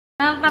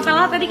Nah, Tante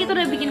Lala tadi kita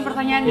udah bikin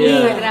pertanyaan di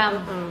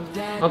Instagram.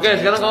 Oke,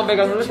 sekarang kamu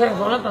pegang dulu sayang.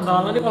 Soalnya Tante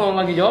Lala ini kalau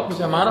lagi jawab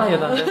bisa marah ya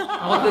Tante.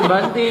 Aku tuh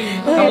banting.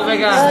 Kamu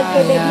pegang.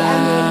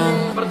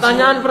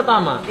 Pertanyaan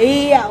pertama.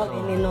 Iya,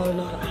 ini nol.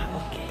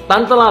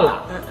 Tante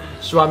Lala,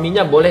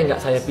 suaminya boleh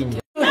nggak saya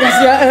pinjam?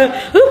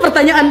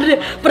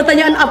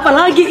 Pertanyaan apa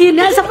lagi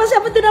ini? Siapa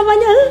tuh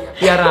namanya?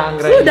 Tiara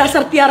Anggreni.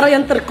 Dasar Tiara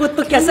yang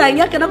terkutuk ya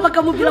sayangnya. Kenapa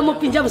kamu bilang mau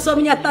pinjam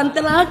suaminya Tante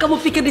Lala? Kamu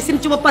pikir di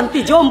sini cuma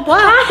panti jompo?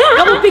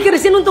 Kamu pikir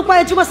di sini untuk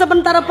cuma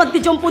sementara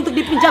panti jompo untuk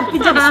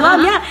dipinjam-pinjam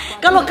suaminya?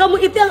 Kalau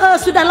kamu itu yang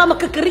sudah lama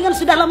kekeringan,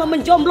 sudah lama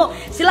menjomblo,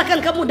 silakan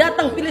kamu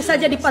datang pilih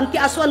saja di panti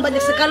asuhan,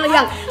 banyak sekali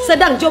yang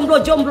sedang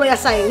jomblo-jomblo ya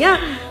sayangnya.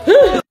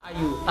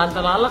 Ayu,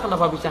 Tante Lala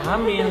kenapa bisa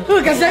hamil?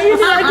 Kasih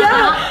ini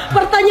aja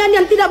pertanyaan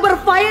yang tidak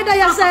berfaedah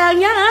ya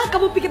sayangnya.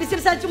 Kamu pikir di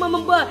sini saya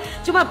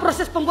cuma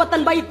proses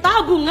pembuatan bayi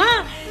tabung,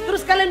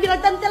 terus kalian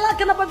bilang Tante Lala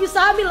kenapa bisa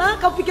hamil?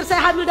 Kamu pikir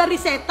saya hamil dari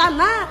setan?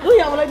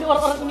 Ya Allah, ini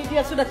orang-orang ini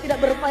dia sudah tidak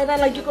berfaedah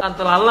lagi.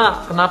 Tante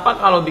Lala, kenapa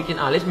kalau bikin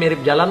alis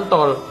mirip jalan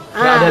tol?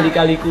 Gak ada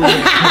lika-likunya.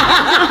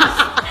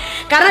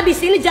 Karena di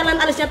sini jalan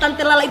alisnya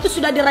Tante Lala itu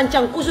sudah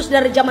dirancang khusus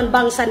dari zaman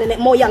bangsa nenek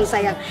moyang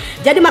sayang.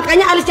 Jadi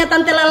makanya alisnya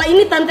Tante Lala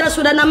ini Tante Lala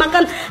sudah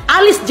namakan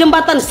alis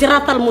jembatan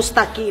Siratal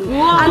Mustaqim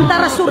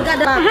antara surga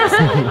dan neraka.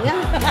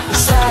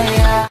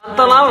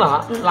 Tante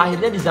Lala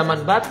lahirnya di zaman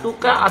batu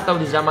kah atau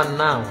di zaman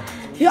now?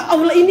 Ya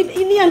Allah, ini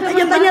yang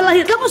tanya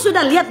lahir. Kamu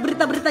sudah lihat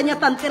berita-beritanya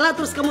Tante Lala,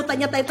 terus kamu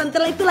tanya-tanya Tante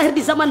Lala itu lahir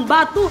di zaman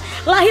batu,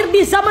 lahir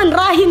di zaman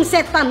rahim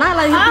setan,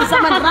 lahir di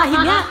zaman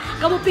rahimnya.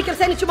 Kamu pikir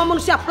saya ini cuma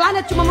manusia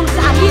planet, cuma manusia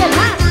alien,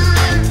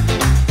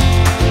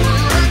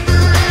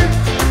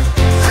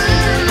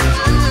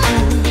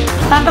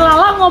 Tante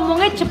Lala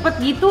ngomongnya cepet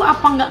gitu,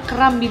 apa nggak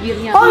kram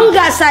bibirnya? Oh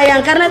enggak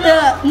sayang, karena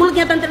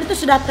mulutnya Tante Lala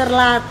itu sudah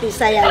terlatih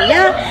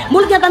sayangnya.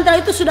 Mulutnya Tante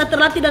Lala itu sudah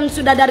terlatih dan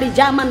sudah dari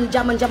zaman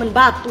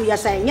batu ya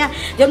sayangnya.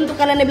 Jadi untuk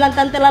kalian yang bilang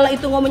Tante Lala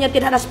itu ngomongnya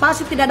tidak ada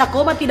spasi, tidak ada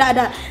koma, tidak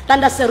ada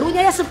tanda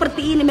serunya ya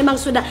seperti ini memang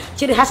sudah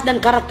ciri khas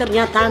dan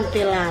karakternya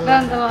Tante Lala.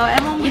 Tante Lala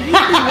emang begitu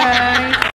guys.